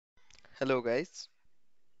Hello guys,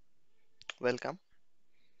 welcome.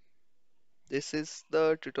 This is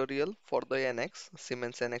the tutorial for the NX,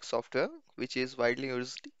 Siemens NX software, which is widely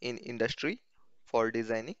used in industry for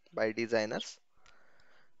designing by designers.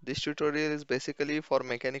 This tutorial is basically for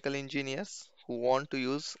mechanical engineers who want to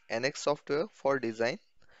use NX software for design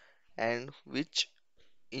and which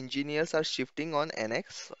engineers are shifting on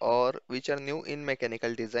NX or which are new in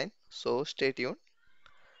mechanical design. So stay tuned.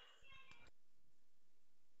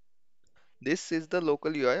 This is the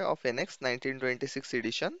local UI of NX 1926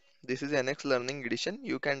 edition. This is NX Learning Edition.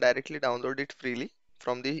 You can directly download it freely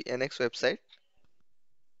from the NX website.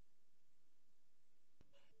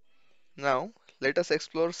 Now, let us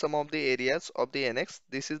explore some of the areas of the NX.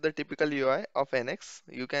 This is the typical UI of NX.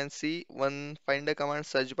 You can see one find a command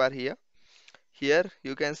search bar here. Here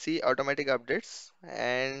you can see automatic updates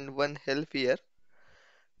and one help here.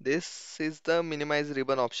 This is the minimize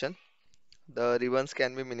ribbon option. The ribbons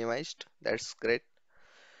can be minimized. That's great.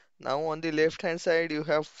 Now on the left hand side you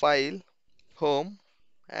have file, home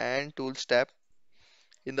and tools tab.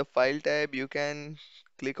 In the file tab you can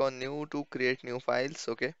click on new to create new files.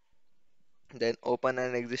 Okay, then open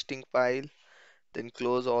an existing file, then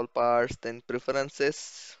close all parts, then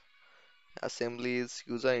preferences, assemblies,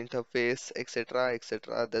 user interface, etc,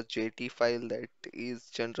 etc, the JT file that is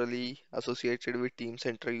generally associated with team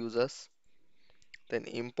center users, then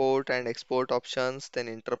import and export options, then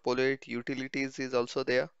interpolate, utilities is also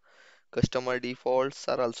there, customer defaults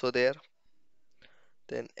are also there,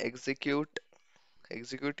 then execute,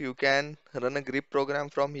 you can run a grip program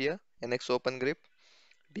from here, NX open grip,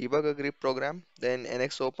 debug a grip program, then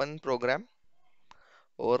NX open program,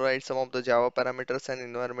 override some of the Java parameters and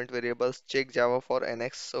environment variables, check Java for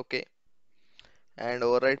NX, okay, and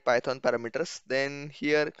override Python parameters. Then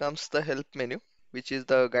here comes the help menu, which is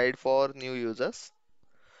the guide for new users.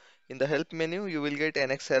 In the help menu, you will get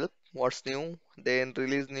NX help, what's new, then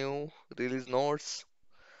release new, release notes,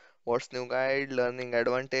 what's new guide, learning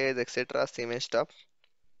advantage, etc. Siemens stuff.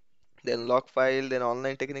 Then log file, then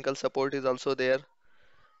online technical support is also there,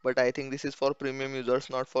 but I think this is for premium users,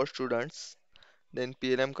 not for students. Then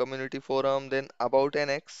PLM community forum, then about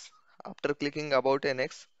NX. After clicking about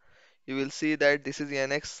NX, you will see that this is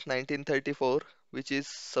NX 1934, which is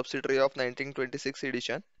subsidiary of 1926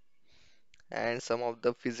 edition, and some of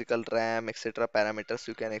the physical RAM, etc. parameters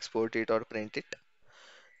you can export it or print it.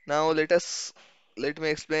 Now let me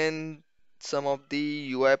explain some of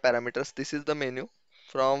the UI parameters. This is the menu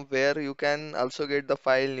from where you can also get the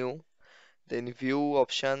file new, then view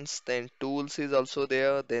options, then tools is also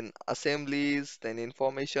there, then assemblies, then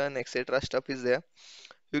information, etc. stuff is there.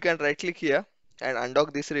 You can right click here and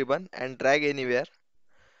undock this ribbon and drag anywhere.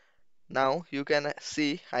 Now you can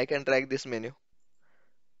see I can drag this menu.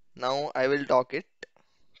 Now I will dock it.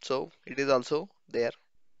 So it is also there.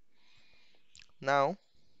 Now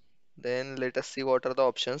then let us see what are the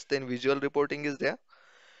options. Then visual reporting is there.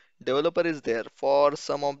 Developer is there for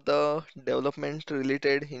some of the development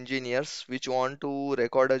related engineers which want to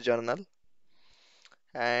record a journal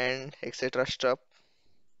and etc. stuff.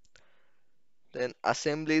 Then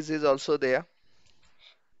assemblies is also there.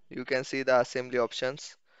 You can see the assembly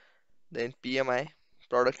options. Then PMI,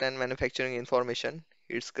 product and manufacturing information.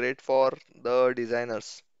 It's great for the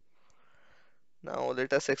designers. Now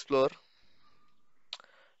let us explore.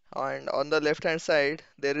 And on the left hand side,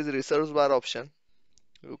 there is resource bar option.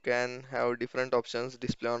 You can have different options,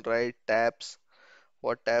 display on right, tabs.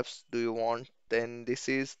 What tabs do you want? Then this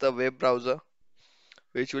is the web browser,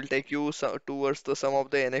 which will take you towards the some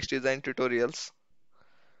of the NX design tutorials.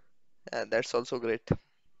 And that's also great.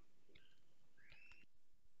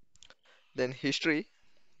 Then history,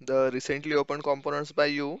 the recently opened components by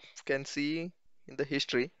you can see in the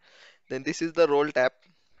history. Then this is the role tab.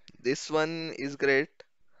 This one is great.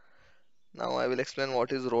 Now I will explain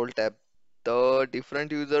what is role tab. The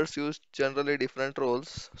different users use generally different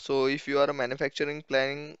roles. So if you are a manufacturing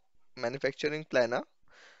planner,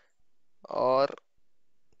 or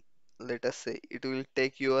let us say it will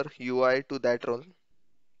take your UI to that role.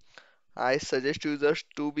 I suggest users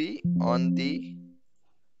to be on the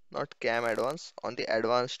not cam advanced, on the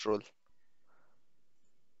advanced role.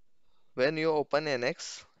 When you open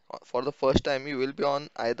NX for the first time, you will be on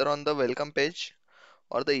either on the welcome page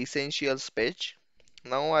or the essentials page.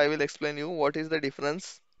 Now I will explain you what is the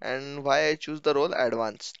difference and why I choose the role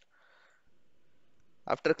advanced.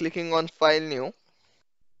 After clicking on file new,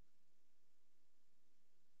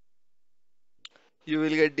 you will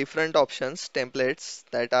get different options, templates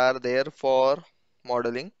that are there for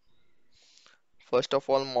modeling. First of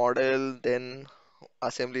all, model, then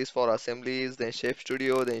assemblies for assemblies, then shape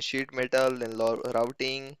studio, then sheet metal, then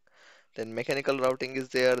routing, then mechanical routing is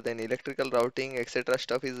there, then electrical routing, etc.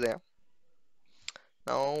 stuff is there.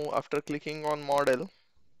 Now after clicking on model,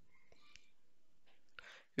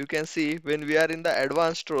 you can see when we are in the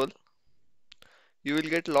advanced role, you will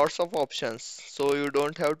get lots of options. So you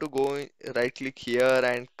don't have to go right click here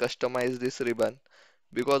and customize this ribbon,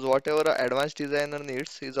 because whatever a advanced designer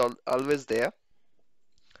needs is always there.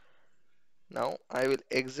 Now I will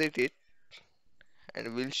exit it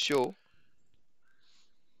and will show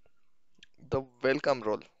the welcome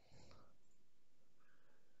role.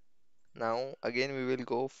 Now again we will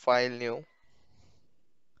go file new.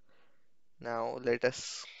 Now let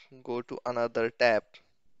us go to another tab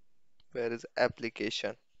where is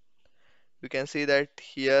application. You can see that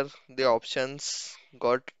here the options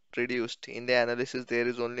got reduced. In the analysis there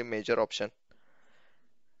is only major option,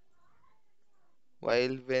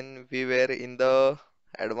 while when we were in the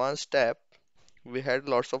advanced tab we had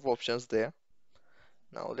lots of options there.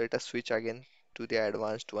 Now let us switch again to the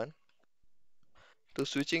advanced one. To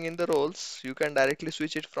switching in the roles, you can directly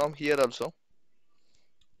switch it from here also.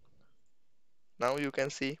 Now you can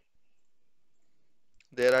see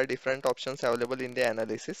there are different options available in the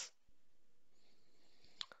analysis.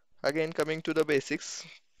 Again coming to the basics,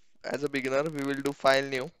 as a beginner we will do file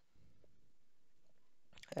new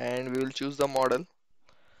and we will choose the model.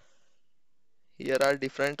 Here are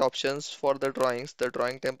different options for the drawings. The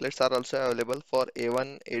drawing templates are also available for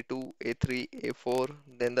A1, A2, A3, A4,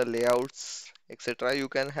 then the layouts, etc. You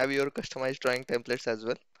can have your customized drawing templates as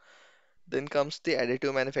well. Then comes the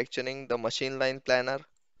additive manufacturing, the machine line planner,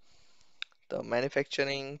 the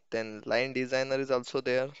manufacturing, then line designer is also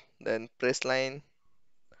there, then press line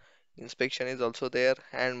inspection is also there,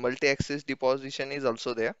 and multi-axis deposition is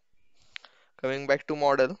also there. Coming back to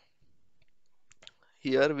model,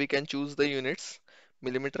 here we can choose the units,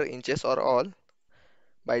 millimeter, inches or all.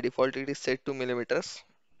 By default it is set to millimeters.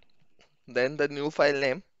 Then the new file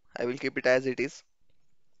name, I will keep it as it is.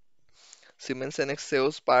 Siemens NX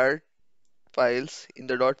saves part files in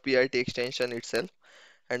the .prt extension itself,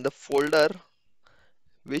 and the folder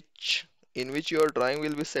which in which your drawing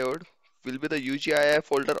will be saved will be the UGII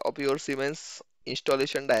folder of your Siemens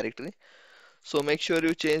installation directory. So make sure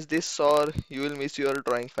you change this or you will miss your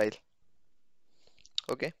drawing file.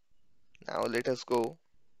 Okay, now let us go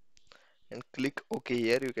and click OK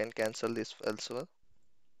here. You can cancel this also.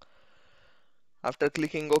 After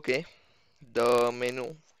clicking OK, the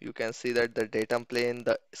menu, you can see that the datum plane,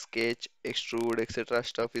 the sketch, extrude, etc.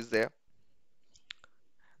 stuff is there.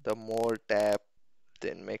 The more tab,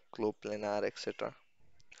 then make globe planar, etc.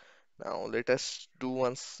 Now let us do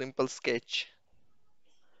one simple sketch.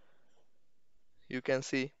 You can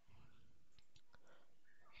see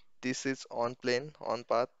this is on plane, on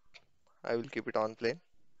path. I will keep it on plane.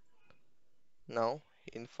 Now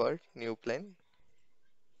invert new plane.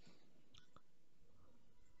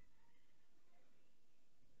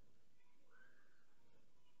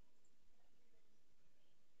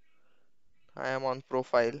 I am on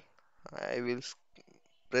profile. I will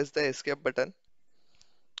press the escape button.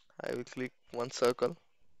 I will click one circle.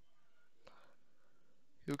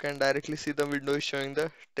 You can directly see the window is showing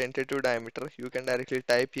the tentative diameter. You can directly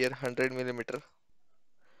type here 100 millimeter,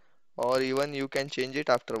 or even you can change it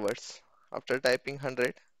afterwards. After typing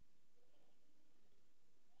 100,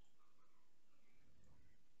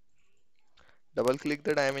 double click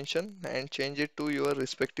the dimension and change it to your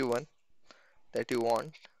respective one that you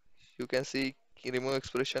want. You can see remove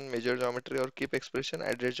expression, measure geometry, or keep expression,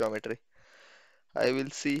 address geometry. I will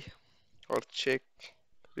see or check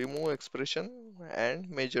remove expression and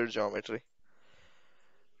measure geometry.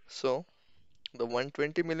 So the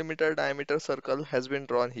 120 millimeter diameter circle has been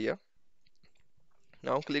drawn here.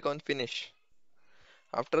 Now click on finish.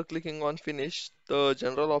 After clicking on finish, the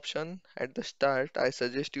general option at the start I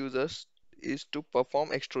suggest users is to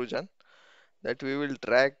perform extrusion, that we will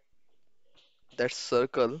drag that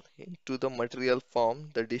circle into the material form,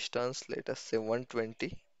 the distance let us say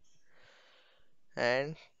 120,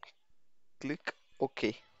 and click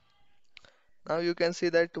OK. Now you can see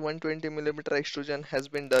that 120 millimeter extrusion has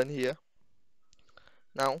been done here.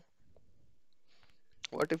 Now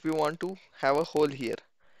what if you want to have a hole here?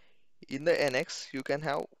 In the NX you can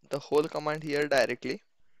have the hole command here directly.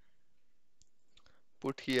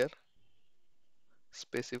 Put here,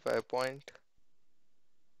 specify a point,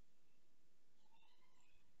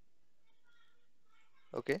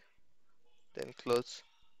 okay, then close,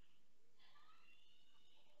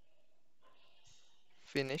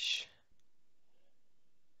 finish,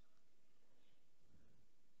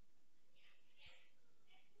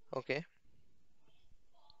 okay.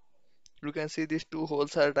 You can see these two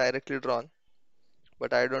holes are directly drawn,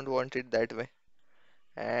 but I don't want it that way.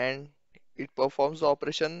 And It performs the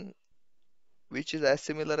operation which is as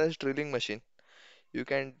similar as drilling machine. You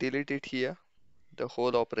can delete it here, the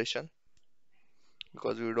whole operation,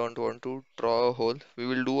 because we don't want to draw a hole. We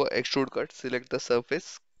will do a extrude cut. Select the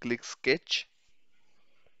surface, click sketch,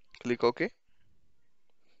 click OK,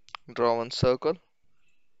 draw one circle.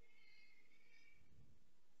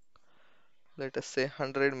 Let us say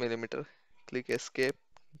 100 millimeter. Click escape,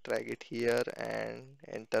 drag it here and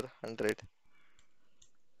enter 100.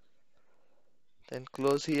 Then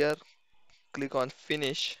close here, click on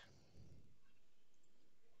finish.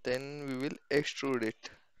 Then we will extrude it.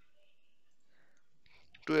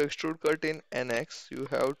 To extrude cut in NX, you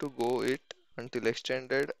have to go it until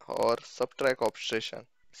extended or subtract operation.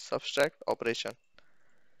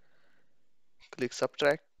 Click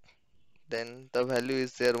subtract. Then the value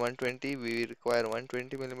is there 120. We require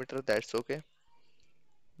 120 millimeter. That's okay.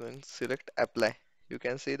 Then select apply. You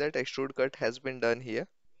can see that extrude cut has been done here.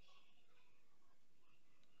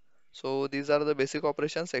 So these are the basic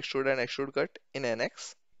operations, extrude and extrude cut in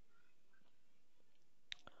NX.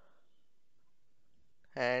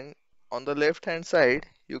 And on the left hand side,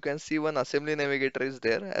 you can see one assembly navigator is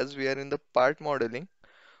there. As we are in the part modeling,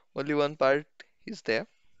 only one part is there.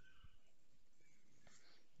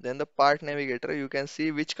 Then the part navigator, you can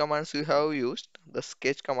see which commands you have used. The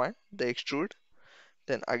sketch command, the extrude,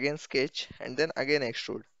 then again sketch, and then again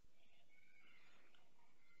extrude.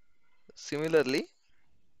 Similarly,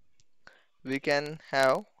 we can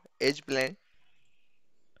have edge blend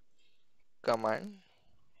command.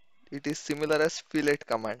 It is similar as fillet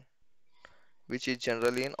command, which is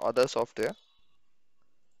generally in other software.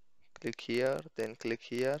 Click here, then click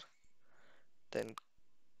here, then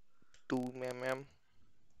 2 mm.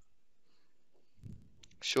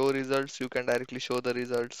 Show results, you can directly show the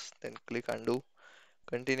results, then click undo.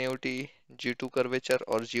 Continuity, G2 curvature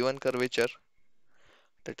or G1 curvature.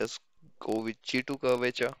 Let us go with G2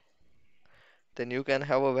 curvature. Then you can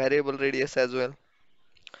have a variable radius as well.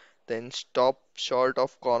 Then stop short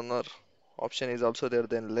of corner option is also there.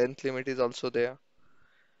 Then length limit is also there.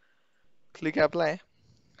 Click apply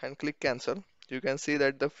and click cancel. You can see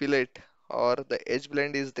that the fillet or the edge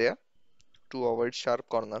blend is there to avoid sharp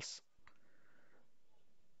corners.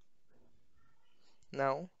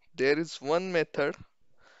 Now there is one method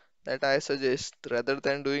that I suggest rather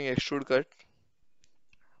than doing extrude cut.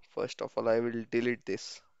 First of all, I will delete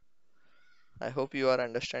this. I hope you are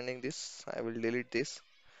understanding this. I will delete this.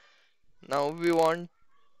 Now we want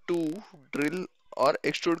to drill or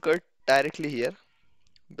extrude cut directly here.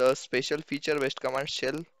 The special feature based command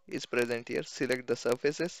shell is present here. Select the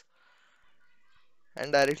surfaces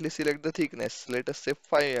and directly select the thickness. Let us say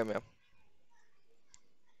 5 mm.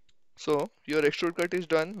 So your extrude cut is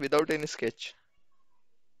done without any sketch.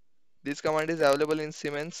 This command is available in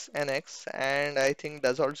Siemens NX, and I think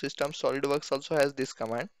Dassault System SolidWorks also has this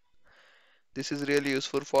command. This is really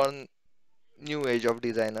useful for new age of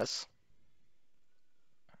designers.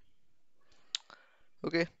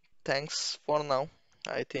 Okay, thanks for now.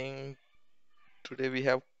 I think today we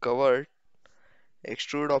have covered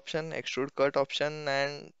extrude option, extrude cut option,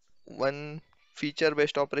 and one feature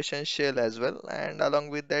based operation shell as well. And along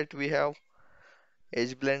with that, we have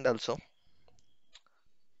edge blend also.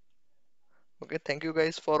 Okay, thank you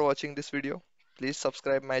guys for watching this video. Please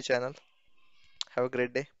subscribe my channel. Have a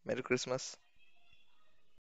great day. Merry Christmas.